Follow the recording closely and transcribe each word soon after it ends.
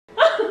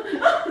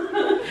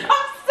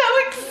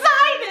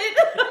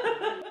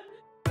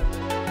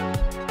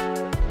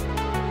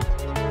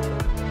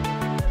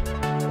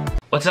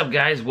What's up,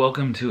 guys?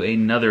 Welcome to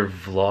another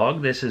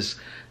vlog. This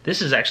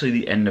is actually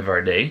the end of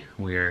our day.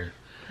 We're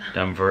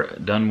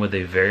done with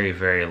a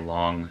very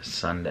long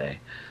Sunday,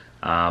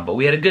 but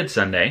we had a good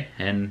Sunday,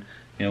 and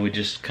you know, we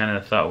just kind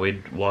of thought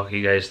we'd walk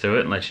you guys through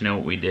it and let you know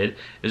what we did.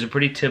 It was a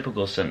pretty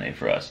typical Sunday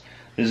for us.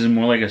 This is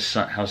more like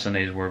how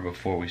Sundays were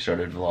before we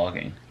started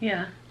vlogging.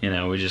 Yeah. You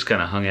know, we just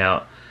kind of hung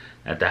out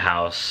at the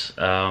house.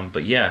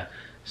 But yeah,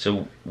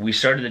 so we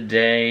started the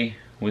day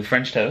with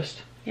French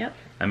toast. Yep.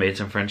 I made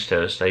some French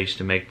toast. I used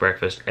to make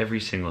breakfast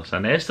every single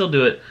Sunday. I still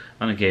do it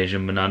on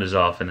occasion, but not as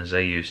often as I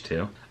used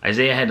to.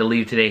 Isaiah had to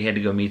leave today. He had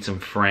to go meet some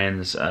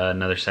friends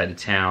another side of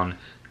town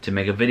to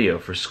make a video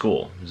for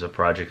school. It was a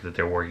project that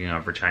they're working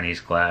on for Chinese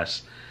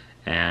class,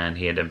 and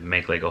he had to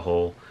make like a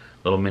whole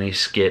little mini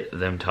skit of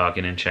them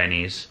talking in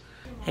Chinese.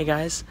 Hey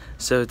guys,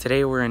 so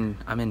today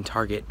I'm in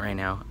Target right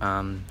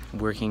now,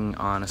 working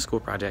on a school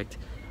project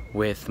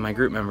with my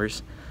group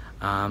members.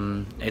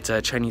 It's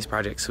a Chinese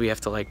project, so we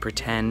have to like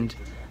pretend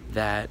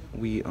that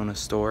we own a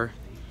store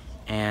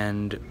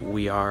and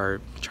we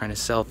are trying to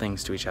sell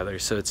things to each other.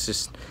 So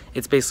it's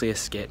basically a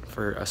skit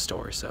for a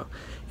store. So,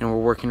 you know,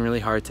 we're working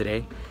really hard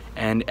today,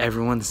 and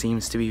everyone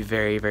seems to be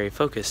very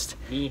focused.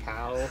 Ni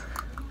hao.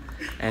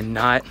 And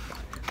not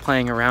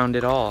playing around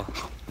at all.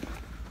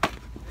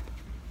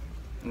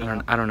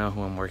 I don't know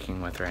who I'm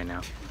working with right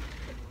now.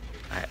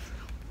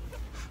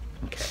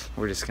 Okay,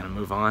 we're just gonna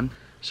move on.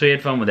 So he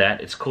had fun with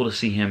that. It's cool to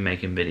see him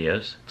making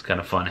videos. It's kind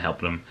of fun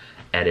helping him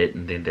edit,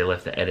 and they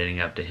left the editing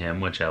up to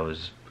him, which I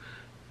was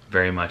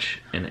very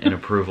much in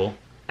approval.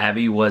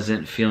 Abby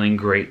wasn't feeling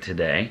great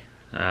today.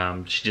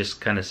 She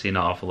just kind of seemed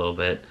off a little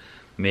bit.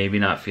 Maybe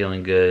not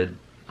feeling good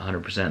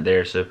 100%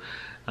 there, so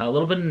a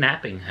little bit of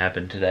napping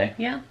happened today.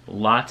 Yeah.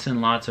 Lots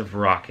and lots of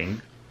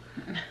rocking.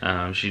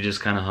 She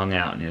just kind of hung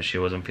out. You know, she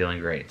wasn't feeling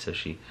great, so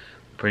she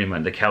pretty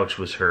much, the couch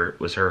was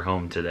her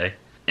home today.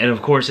 And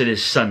of course it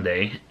is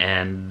Sunday,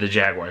 and the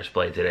Jaguars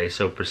play today,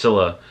 so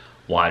Priscilla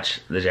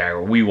watched the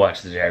Jaguars. We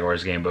watched the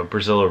Jaguars game, but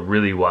Priscilla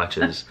really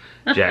watches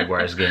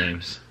Jaguars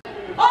games. Oh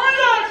my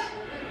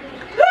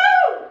gosh!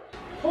 Woo!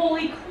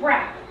 Holy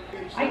crap!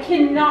 I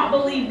cannot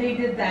believe they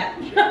did that.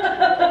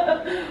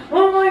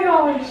 Oh my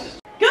gosh!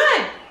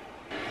 Good!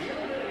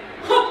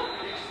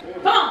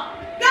 Come on,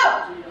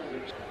 go!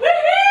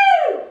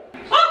 Woohoo!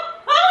 Oh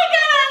my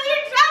God!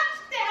 Your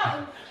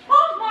touchdown!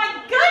 Oh my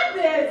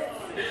goodness!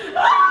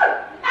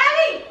 Oh,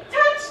 Abby,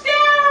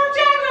 touchdown,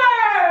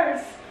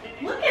 Jaguars!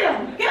 Look at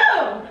them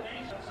go!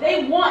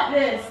 They want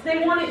this. They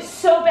want it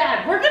so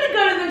bad. We're gonna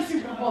go to the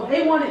Super Bowl.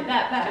 They want it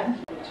that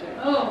bad.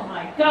 Oh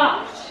my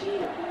gosh!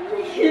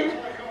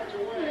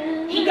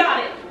 He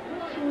got it.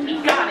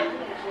 He got it.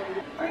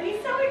 Are you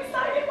so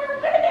excited?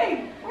 We're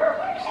winning. We're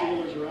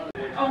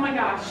winning. Oh my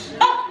gosh.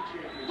 Oh!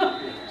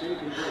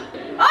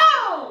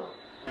 Oh!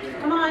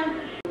 Come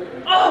on.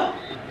 Oh!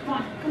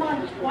 Come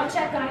on. Watch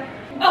that guy.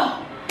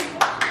 Oh!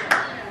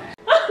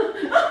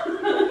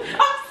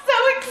 I'm so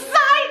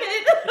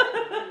excited!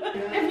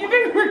 Have you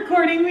been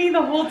recording me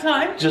the whole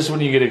time? Just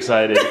when you get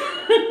excited.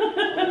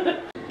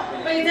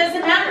 But it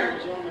doesn't matter.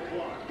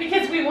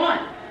 Because we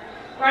won.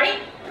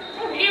 Right?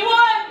 We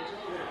won!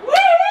 Woo!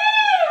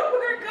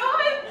 We're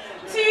going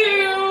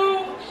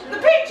to the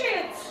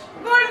Patriots!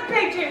 We're going to the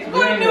Patriots! We're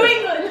going to New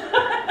England!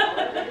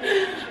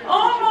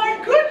 Oh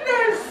my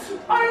goodness!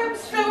 I am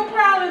so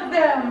proud of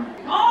them!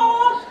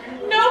 Oh,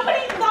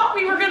 nobody thought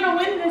we were going to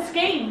win this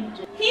game.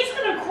 He's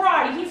going to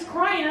cry. He's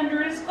crying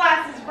under his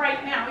glasses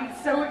right now.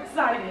 He's so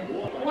excited.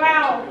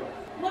 Wow.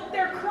 Look,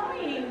 they're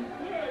crying.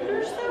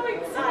 They're so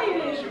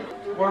excited.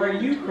 Why are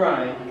you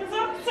crying? Because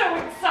I'm so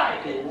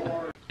excited.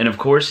 And of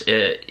course,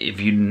 if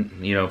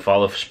you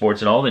follow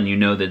sports at all, then you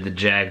know that the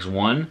Jags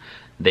won.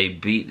 They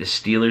beat the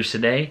Steelers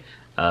today.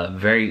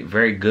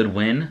 Very good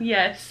win.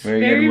 Yes. Very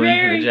good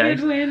win for the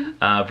Jags. Good win.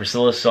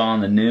 Priscilla saw on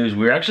the news.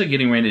 We were actually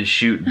getting ready to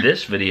shoot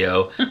this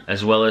video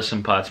as well as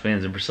some Pots,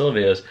 Pans, and Priscilla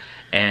videos,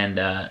 and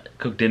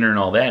cook dinner and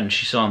all that. And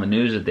she saw on the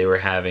news that they were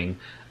having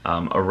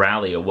a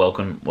rally, a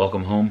welcome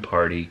home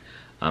party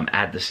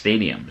at the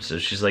stadium. So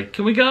she's like,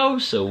 "Can we go?"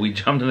 So we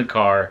jumped in the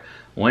car,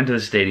 went to the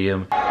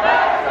stadium.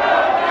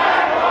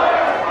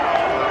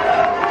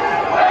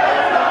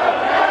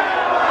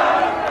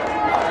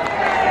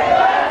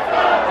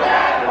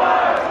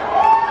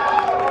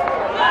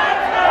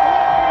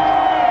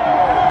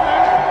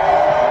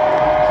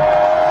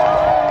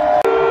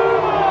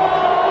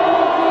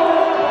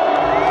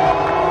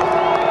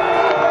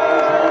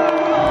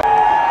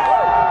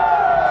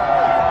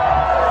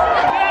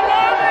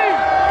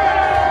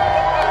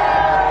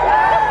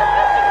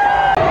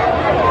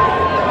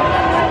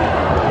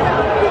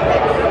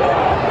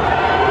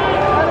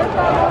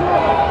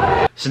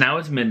 So now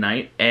it's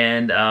midnight,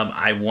 and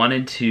I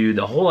wanted to,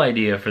 the whole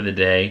idea for the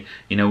day,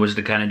 was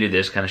to kind of do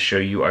this, kind of show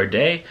you our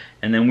day,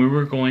 and then we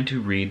were going to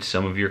read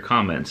some of your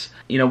comments.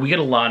 We get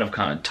a lot of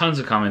tons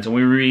of comments, and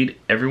we read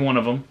every one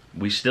of them.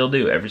 We still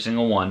do, every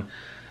single one.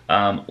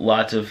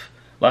 Lots of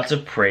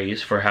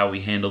praise for how we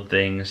handled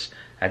things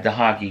at the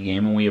hockey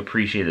game, and we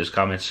appreciate those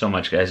comments so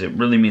much, guys. It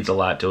really means a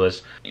lot to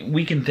us.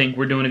 We can think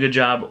we're doing a good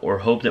job or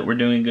hope that we're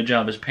doing a good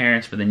job as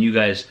parents, but then you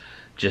guys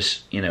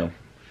just, you know,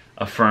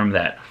 affirm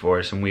that for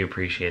us, and we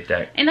appreciate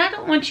that. And I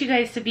don't want you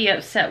guys to be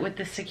upset with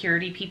the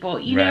security people.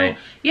 You Right. know,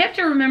 you have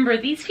to remember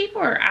these people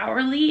are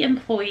hourly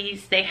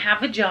employees. They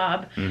have a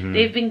job.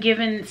 They've been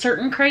given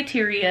certain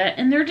criteria,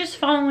 and they're just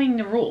following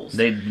the rules.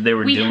 They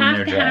were doing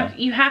their job.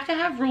 You have to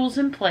have rules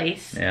in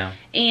place. Yeah.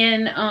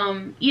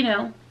 And, you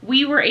know,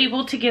 we were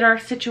able to get our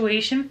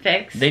situation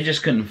fixed. They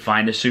just couldn't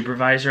find a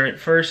supervisor at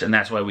first, and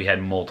that's why we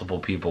had multiple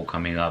people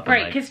coming up.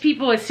 Right, because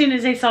people, as soon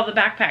as they saw the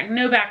backpack,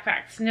 no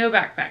backpacks, no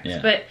backpacks. Yeah.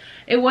 But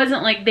it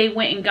wasn't like they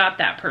went and got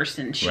that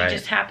person. She Right.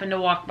 just happened to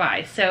walk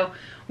by. So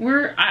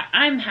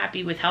I'm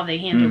happy with how they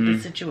handled the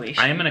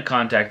situation. I am going to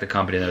contact the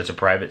company, though. It's a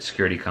private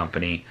security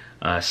company.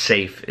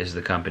 Safe is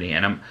the company,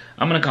 and I'm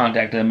going to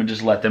contact them and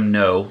just let them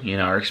know, you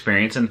know, our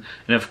experience, and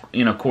if,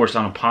 you know, of course,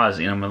 on a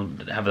positive, you know, I'm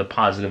going to have a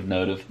positive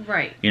note of,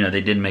 right, you know,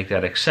 they did make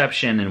that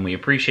exception, and we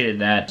appreciated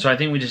that. So I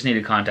think we just need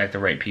to contact the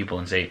right people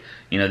and say,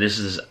 you know,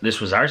 this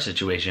was our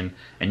situation,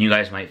 and you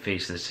guys might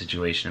face this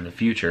situation in the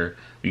future.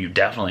 You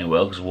definitely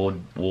will, because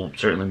we'll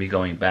certainly be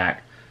going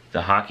back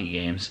to hockey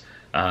games,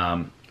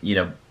 you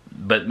know.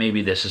 But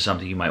maybe this is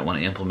something you might want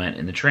to implement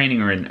in the training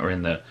or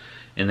in the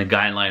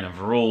guideline of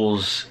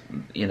rules,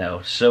 you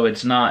know, so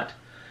it's not,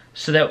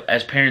 so that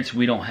as parents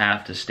we don't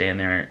have to stand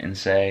there and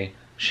say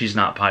she's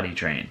not potty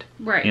trained,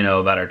 right, you know,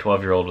 about our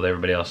 12-year-old with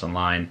everybody else in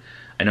line.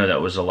 I know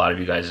that was a lot of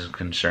you guys'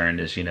 concern,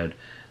 is, you know,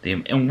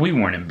 and we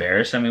weren't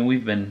embarrassed. I mean,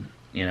 we've been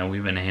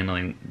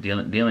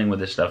dealing with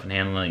this stuff and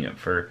handling it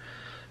for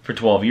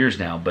 12 years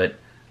now, but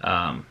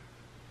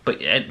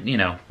you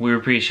know, we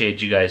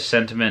appreciate you guys'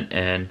 sentiment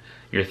and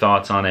your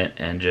thoughts on it,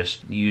 and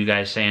just you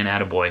guys saying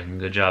attaboy and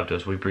good job to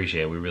us. We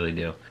appreciate it. We really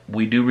do.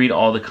 We do read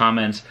all the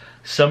comments.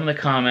 Some of the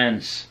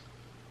comments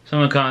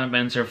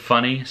are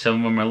funny. Some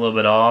of them are a little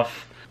bit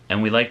off,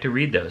 and we like to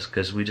read those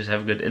because we just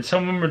have good, and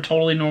some of them are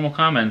totally normal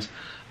comments,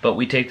 but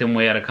we take them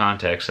way out of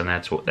context, and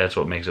that's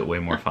what makes it way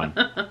more fun.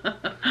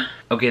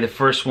 Okay, the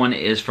first one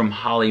is from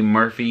Holly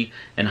Murphy,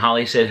 and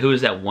Holly said, "Who is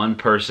that one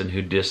person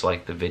who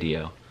disliked the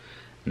video?"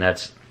 And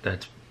that's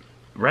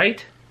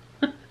right?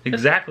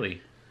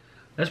 Exactly.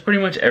 That's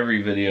pretty much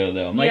every video,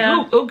 though. I'm like,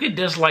 yeah. who could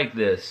dislike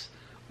this?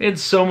 We had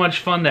so much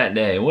fun that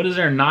day. What is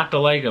there not to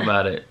like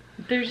about it?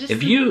 There's just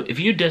if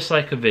you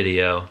dislike a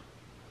video,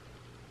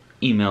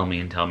 email me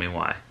and tell me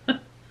why.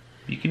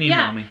 You can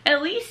email me.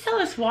 At least tell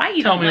us why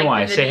you tell don't me like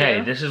why. the video. Say,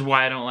 hey, this is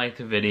why I don't like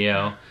the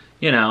video.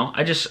 You know,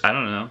 I don't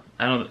know.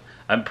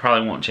 I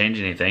probably won't change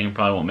anything. It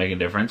probably won't make a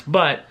difference.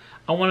 But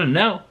I want to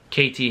know.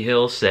 KT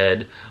Hill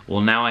said,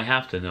 well, now I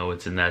have to know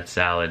what's in that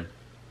salad.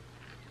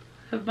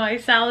 Of my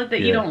salad that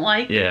you don't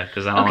like? Yeah,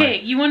 because I don't Okay,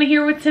 like... you want to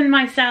hear what's in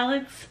my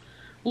salads?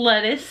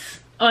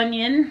 Lettuce,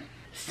 onion,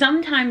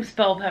 sometimes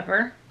bell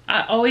pepper.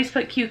 I always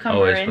put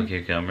cucumber in. Always put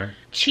cucumber.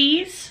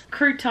 Cheese,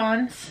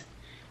 croutons,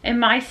 and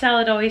my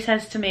salad always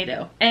has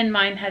tomato. And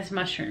mine has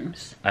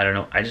mushrooms. I don't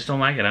know. I just don't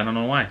like it. I don't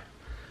know why.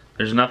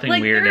 There's nothing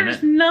like, weird in it.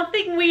 There's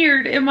nothing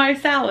weird in my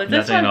salads.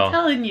 That's Nothing what at I'm all.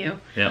 telling you.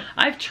 Yep.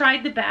 I've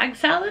tried the bag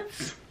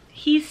salads.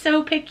 He's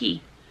so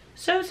picky.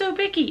 So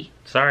picky.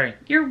 Sorry.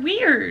 You're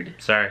weird.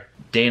 Sorry.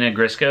 Dana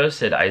Grisco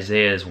said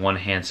Isaiah is one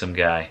handsome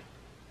guy.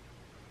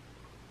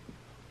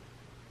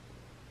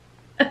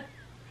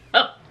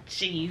 Oh,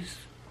 jeez.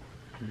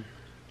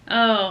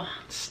 Oh.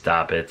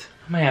 Stop it.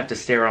 I might have to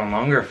stay around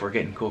longer if we're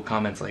getting cool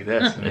comments like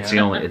this. It's the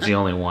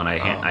only one.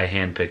 I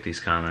handpicked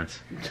these comments.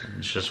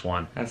 It's just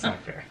one. That's not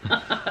fair.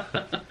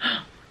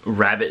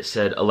 Rabbit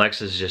said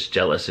Alexa's just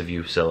jealous of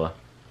you, Scylla.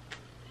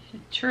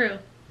 True.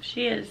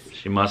 She is.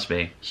 She must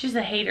be. She's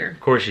a hater. Of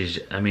course she's.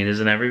 I mean,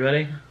 isn't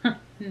everybody?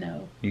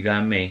 No. You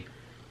got me.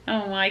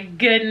 Oh my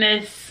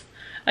goodness.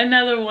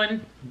 Another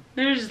one.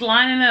 They're just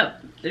lining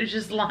up. They're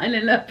just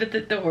lining up at the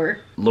door.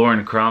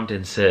 Lauren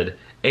Crompton said,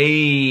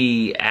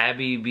 "Hey,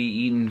 Abby be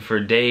eating for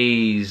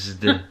days."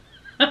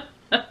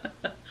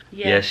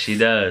 Yes, she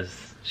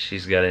does.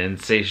 She's got an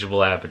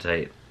insatiable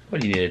appetite.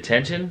 What, do you need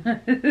attention?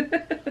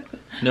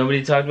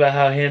 Nobody talked about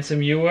how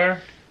handsome you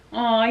are?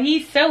 Aw,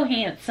 he's so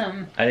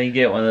handsome. I didn't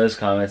get one of those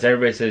comments.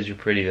 Everybody says you're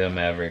pretty though,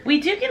 Maverick. We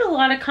do get a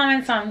lot of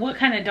comments on what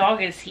kind of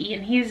dog is he,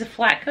 and he's a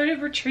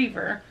flat-coated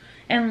retriever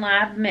and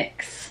lab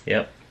mix.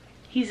 Yep.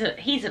 He's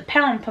a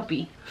pound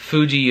puppy.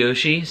 Fuji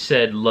Yoshi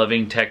said,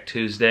 "Loving Tech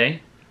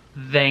Tuesday."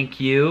 Thank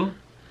you.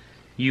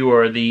 You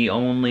are the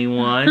only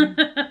one.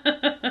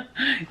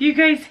 You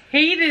guys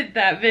hated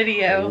that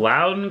video.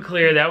 Loud and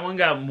clear. That one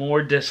got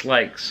more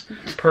dislikes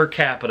per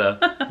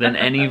capita than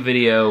any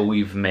video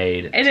we've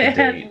made And to it date.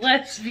 had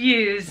less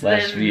views.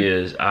 Less than...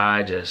 views.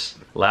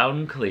 Loud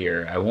and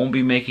clear. I won't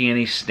be making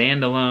any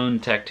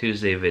standalone Tech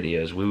Tuesday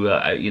videos. We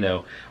will, you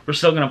know, we're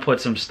still gonna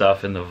put some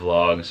stuff in the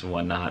vlogs and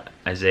whatnot.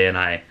 Isaiah and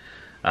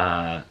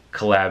I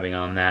collabing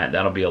on that.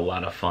 That'll be a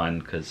lot of fun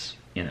because,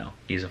 you know,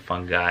 he's a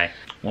fun guy.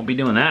 Won't be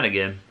doing that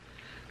again.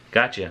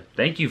 Gotcha.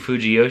 Thank you,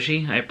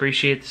 Fujiyoshi. I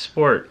appreciate the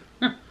support.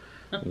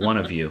 One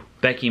of you.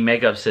 Becky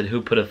Makeup said,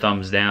 "Who put a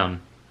thumbs down?"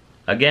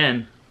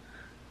 Again,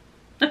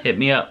 hit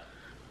me up.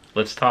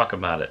 Let's talk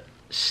about it.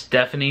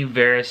 Stephanie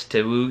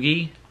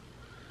Veristewugi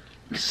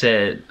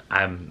said,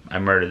 I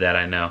murdered that,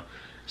 I know.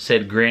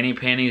 Said, "Granny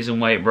panties and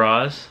white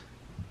bras."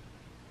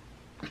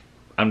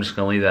 I'm just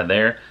gonna leave that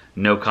there.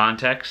 No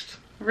context.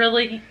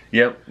 Really?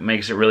 Yep,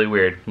 makes it really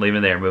weird. Leave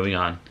it there, moving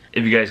on.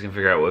 If you guys can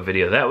figure out what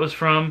video that was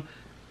from,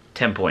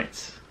 10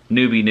 points.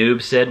 Newbie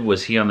Noob said,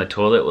 was he on the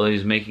toilet while he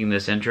was making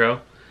this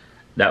intro?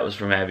 That was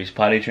from Abby's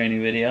potty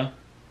training video.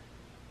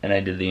 And I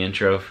did the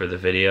intro for the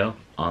video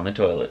on the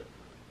toilet.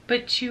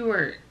 But you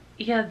were,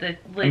 yeah, the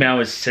lid. I mean, I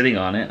was sitting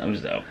on it. I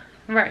was,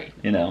 right.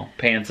 you know,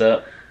 pants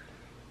up.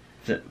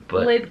 But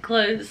lid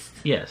closed.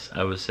 yes,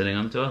 I was sitting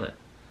on the toilet.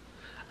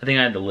 I think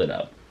I had the lid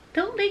up.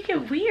 Don't make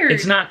it weird.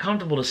 It's not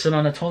comfortable to sit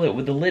on a toilet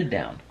with the lid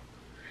down.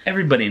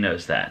 Everybody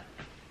knows that.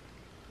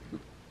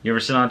 You ever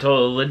sit on a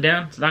toilet with the lid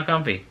down? It's not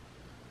comfy.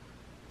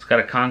 It's got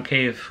a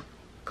concave,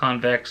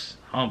 convex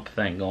hump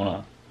thing going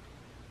on.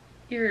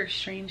 You're a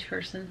strange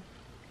person.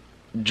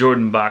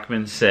 Jordan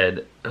Bachman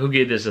said, who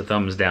gave this a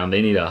thumbs down?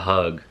 They need a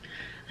hug.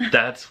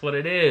 That's what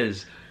it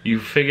is. You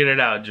figured it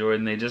out,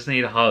 Jordan. They just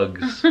need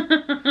hugs.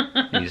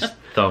 These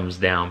thumbs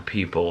down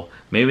people.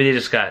 Maybe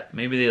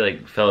they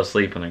like fell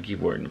asleep on their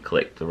keyboard and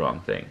clicked the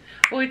wrong thing.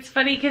 Well, it's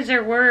funny because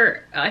there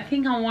were, I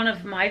think on one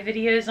of my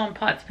videos on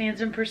Pots,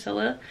 Pans, and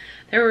Priscilla,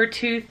 there were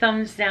 2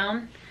 thumbs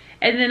down.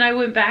 And then I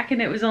went back and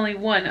it was only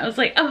 1. I was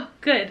like, oh,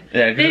 good.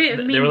 Yeah, they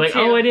were like, 2.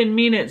 oh, I didn't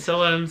mean it,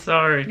 so I'm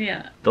sorry.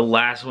 Yeah. The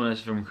last one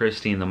is from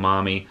Christine, the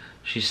mommy.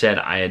 She said,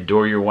 I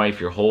adore your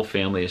wife. Your whole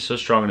family is so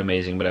strong and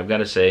amazing, but I've got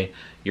to say,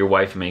 your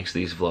wife makes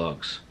these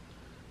vlogs.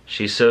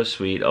 She's so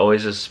sweet,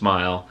 always a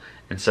smile,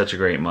 and such a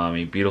great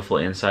mommy. Beautiful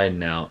inside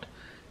and out.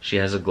 She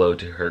has a glow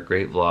to her.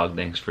 Great vlog.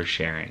 Thanks for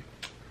sharing.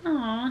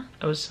 Aww.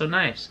 That was so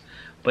nice.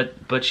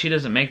 But she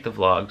doesn't make the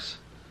vlogs.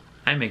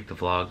 I make the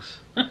vlogs.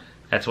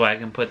 That's why I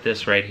can put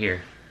this right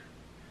here.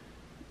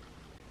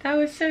 That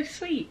was so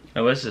sweet. That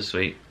was so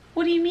sweet.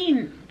 What do you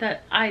mean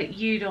that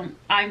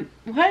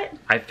what?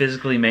 I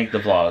physically make the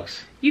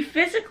vlogs. You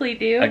physically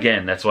do.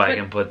 Again, that's why I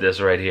can put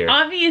this right here.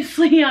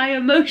 Obviously, I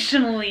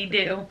emotionally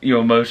do. You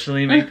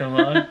emotionally make the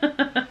vlog?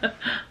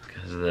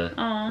 Because of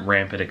the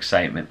rampant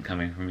excitement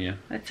coming from you.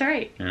 That's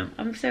right. Yeah.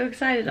 I'm so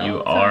excited all the time.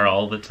 You are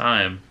all the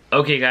time.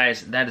 Okay,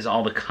 guys, that is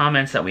all the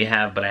comments that we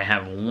have, but I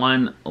have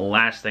one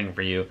last thing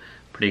for you.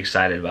 Pretty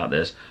excited about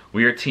this.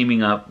 We are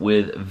teaming up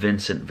with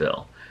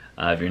Vincentville.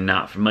 If you're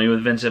not familiar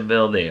with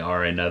Vincentville, they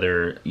are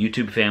another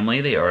YouTube family.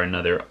 They are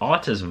another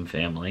autism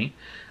family.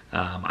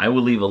 I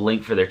will leave a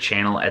link for their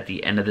channel at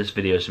the end of this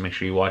video, so make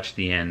sure you watch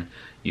the end.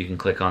 You can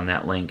click on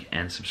that link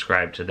and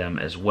subscribe to them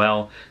as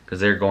well, because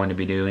they're going to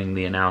be doing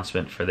the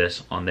announcement for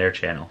this on their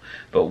channel.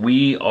 But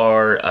we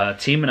are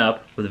teaming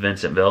up with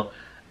Vincentville.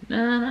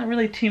 No, not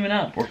really teaming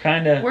up. We're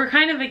kind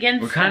of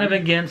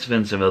against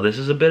Vincentville. This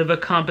is a bit of a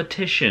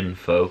competition,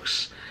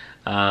 folks.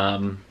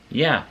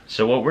 Yeah,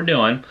 so what we're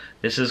doing,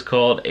 this is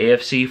called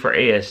AFC for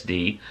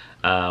ASD.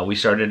 We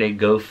started a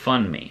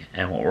GoFundMe,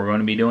 and what we're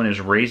going to be doing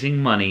is raising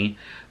money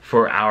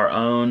for our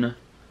own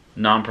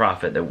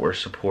nonprofit that we're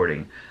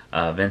supporting.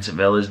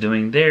 Vincentville is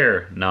doing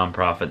their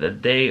nonprofit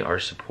that they are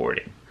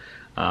supporting.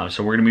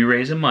 So we're going to be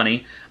raising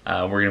money.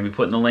 We're going to be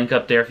putting the link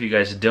up there for you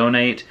guys to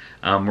donate.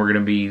 We're going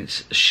to be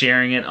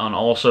sharing it on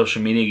all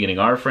social media, getting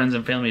our friends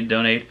and family to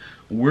donate.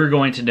 We're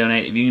going to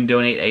donate. If you can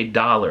donate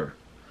 $1,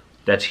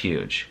 that's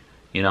huge.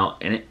 You know,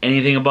 and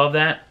anything above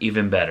that,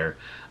 even better.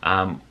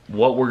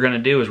 What we're going to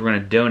do is we're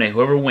going to donate,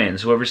 whoever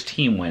wins, whoever's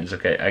team wins.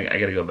 Okay, I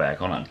got to go back.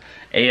 Hold on.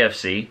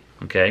 AFC,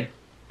 okay?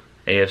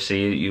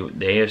 AFC,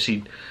 the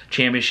AFC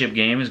championship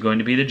game is going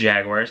to be the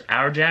Jaguars,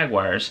 our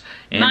Jaguars.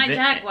 And My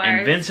Jaguars.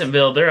 And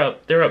Vincentville,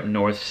 they're up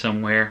north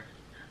somewhere.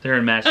 They're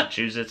in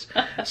Massachusetts.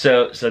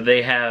 so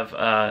they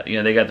have, you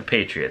know, they got the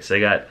Patriots. They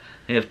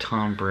have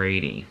Tom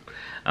Brady.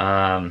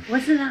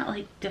 Wasn't that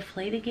like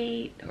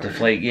Deflategate?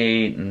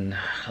 Deflategate, and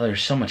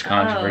there's so much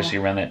controversy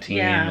around that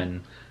team,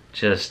 and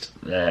just,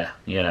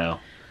 you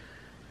know.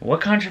 What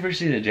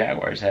controversy do the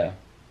Jaguars have?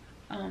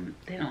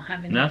 They don't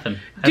have any. Nothing.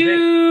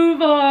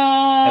 Duval.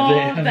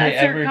 Have they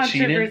ever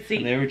cheated? Have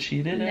they ever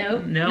cheated?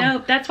 Nope. No.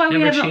 Nope. That's why we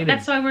haven't.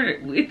 That's why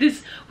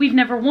we've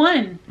never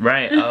won.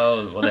 Right.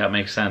 Oh, well, that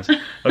makes sense.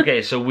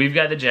 Okay, so we've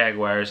got the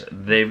Jaguars.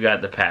 They've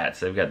got the Pats.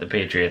 They've got the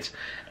Patriots.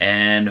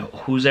 And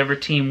whoever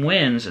team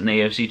wins in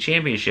the AFC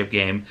Championship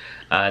game,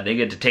 they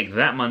get to take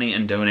that money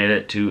and donate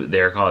it to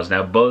their cause.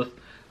 Now, both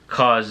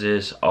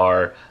causes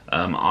are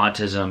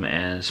autism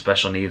and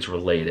special needs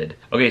related.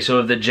 Okay, so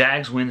if the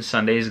Jags win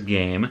Sunday's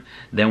game,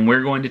 then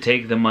we're going to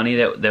take the money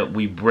that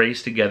we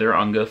raised together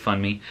on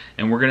GoFundMe,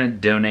 and we're going to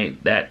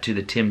donate that to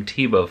the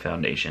Tebow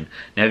Foundation.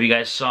 Now, if you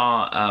guys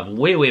saw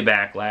way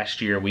back last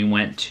year, we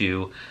went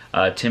to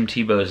Tim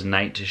Tebow's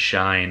Night to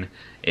Shine.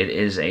 It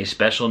is a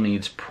special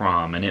needs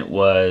prom, and it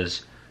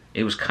was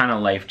kind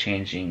of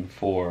life-changing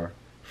for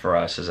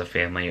us as a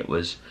family. It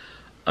was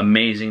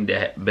amazing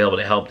to be able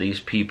to help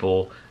these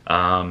people,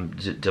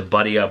 to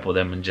buddy up with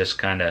them and just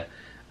kind of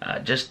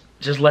just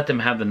let them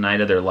have the night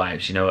of their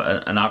lives. You know,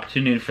 an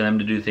opportunity for them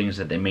to do things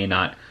that they may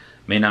not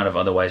have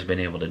otherwise been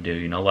able to do.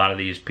 You know, a lot of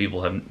these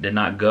people did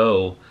not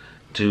go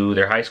to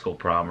their high school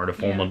prom or to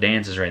formal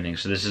dances or anything.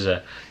 So this is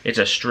it's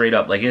a straight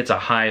up, like, it's a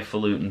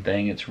highfalutin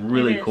thing. It's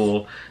really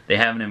cool. They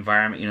have an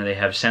environment, you know, they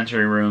have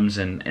sensory rooms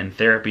and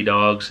therapy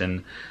dogs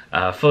and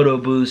photo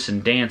booths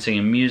and dancing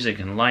and music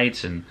and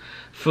lights and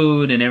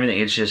food and everything.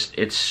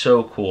 It's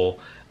so cool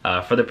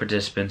for the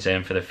participants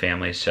and for the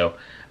families. So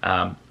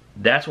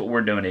that's what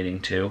we're donating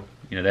to.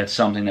 You know, that's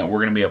something that we're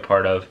going to be a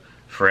part of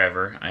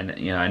forever. I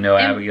know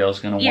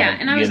Abigail's going to want to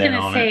get in on it. Yeah, and I was going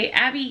to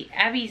say,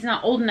 Abby's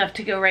not old enough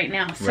to go right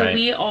now, so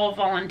we all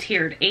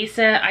volunteered.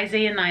 Asa,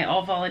 Isaiah, and I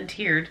all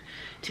volunteered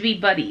to be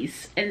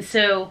buddies. And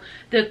so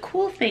the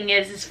cool thing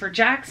is for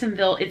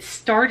Jacksonville, it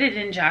started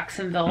in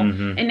Jacksonville,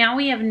 and now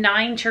we have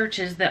 9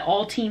 churches that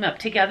all team up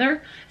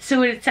together.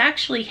 So it's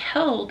actually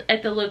held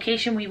at the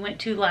location we went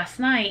to last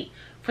night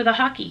for the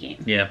hockey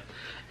game. Yeah.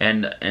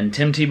 And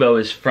Tim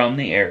Tebow is from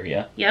the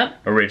area.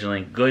 Yep.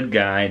 Originally, good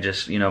guy,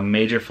 just, you know,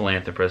 major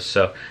philanthropist.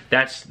 So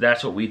that's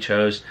what we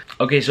chose.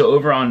 Okay, so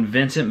over on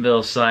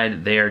Vincentville's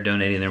side, they are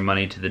donating their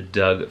money to the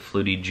Doug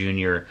Flutie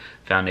Jr.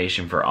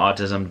 Foundation for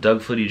Autism.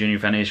 Doug Flutie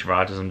Jr. Foundation for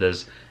Autism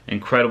does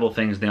incredible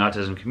things in the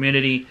autism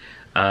community.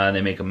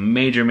 They make a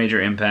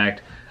major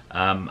impact.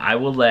 I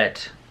will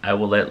let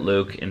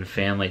Luke and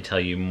family tell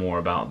you more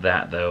about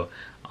that, though,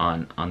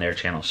 on their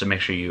channel. So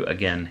make sure you,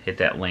 again, hit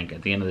that link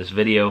at the end of this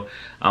video.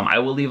 I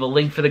will leave a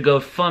link for the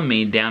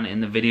GoFundMe down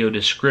in the video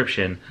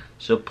description.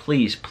 So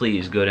please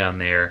go down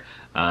there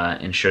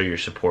and show your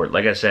support.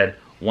 Like I said,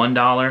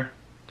 $1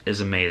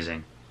 is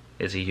amazing.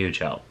 It's a huge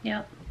help.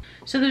 Yep.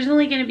 So there's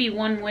only going to be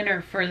one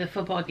winner for the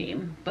football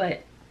game,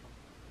 but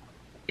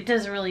it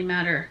doesn't really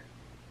matter.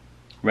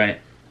 Right.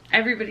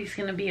 Everybody's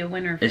going to be a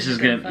winner for this is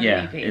gonna,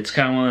 yeah, page. It's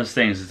kind of one of those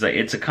things. It's like,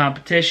 it's a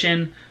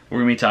competition. We're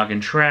going to be talking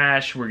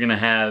trash. We're going to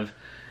have,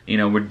 you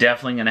know, we're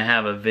definitely going to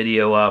have a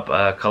video up,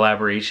 a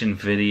collaboration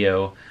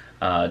video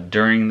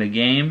during the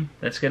game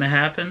that's going to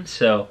happen.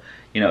 So,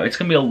 you know, it's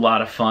going to be a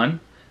lot of fun.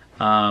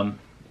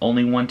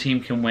 Only one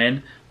team can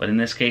win, but in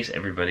this case,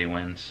 everybody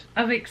wins.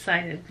 I'm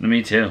excited.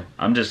 Me too.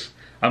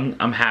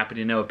 I'm happy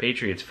to know a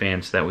Patriots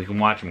fan so that we can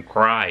watch him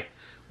cry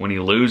when he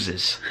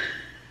loses.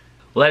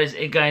 Well, that is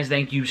it, guys.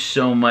 Thank you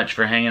so much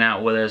for hanging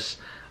out with us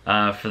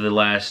for the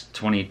last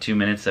 22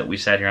 minutes that we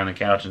sat here on the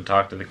couch and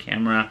talked to the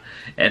camera,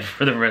 and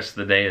for the rest of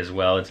the day as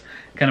well. It's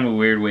kind of a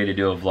weird way to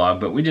do a vlog,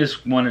 but we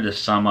just wanted to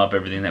sum up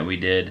everything that we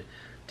did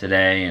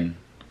today and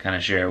kind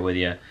of share it with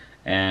you,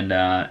 and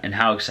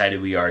how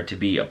excited we are to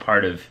be a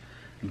part of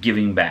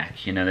giving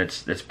back. You know,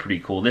 that's pretty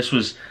cool. This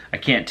was, I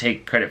can't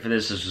take credit for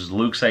this. This was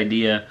Luke's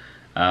idea.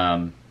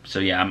 So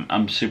yeah,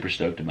 I'm super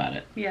stoked about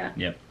it. Yeah.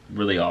 Yep.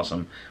 Really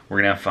awesome.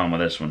 We're gonna have fun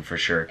with this one for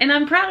sure. And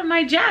I'm proud of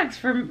my Jags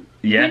for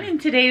winning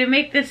today to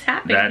make this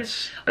happen.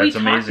 That's we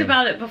amazing. talked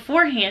about it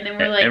beforehand, and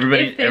we're like,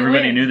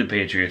 everybody knew the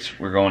Patriots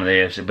were going to the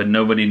AFC, but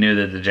nobody knew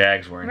that the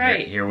Jags were.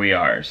 Right. Here we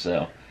are.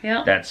 So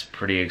that's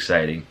pretty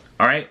exciting.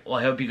 All right. Well,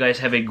 I hope you guys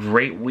have a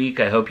great week.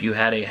 I hope you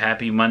had a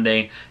happy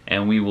Monday,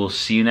 and we will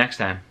see you next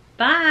time.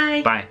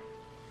 Bye. Bye.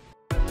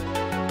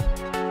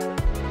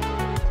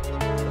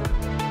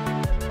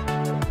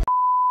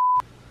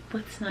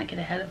 Let's not get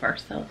ahead of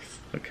ourselves.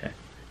 Okay.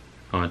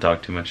 I want to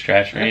talk too much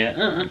trash right yet?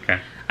 Okay.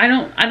 I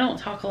don't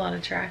talk a lot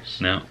of trash.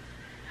 No.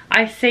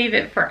 I save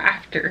it for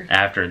after.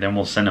 After, then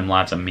we'll send him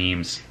lots of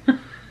memes.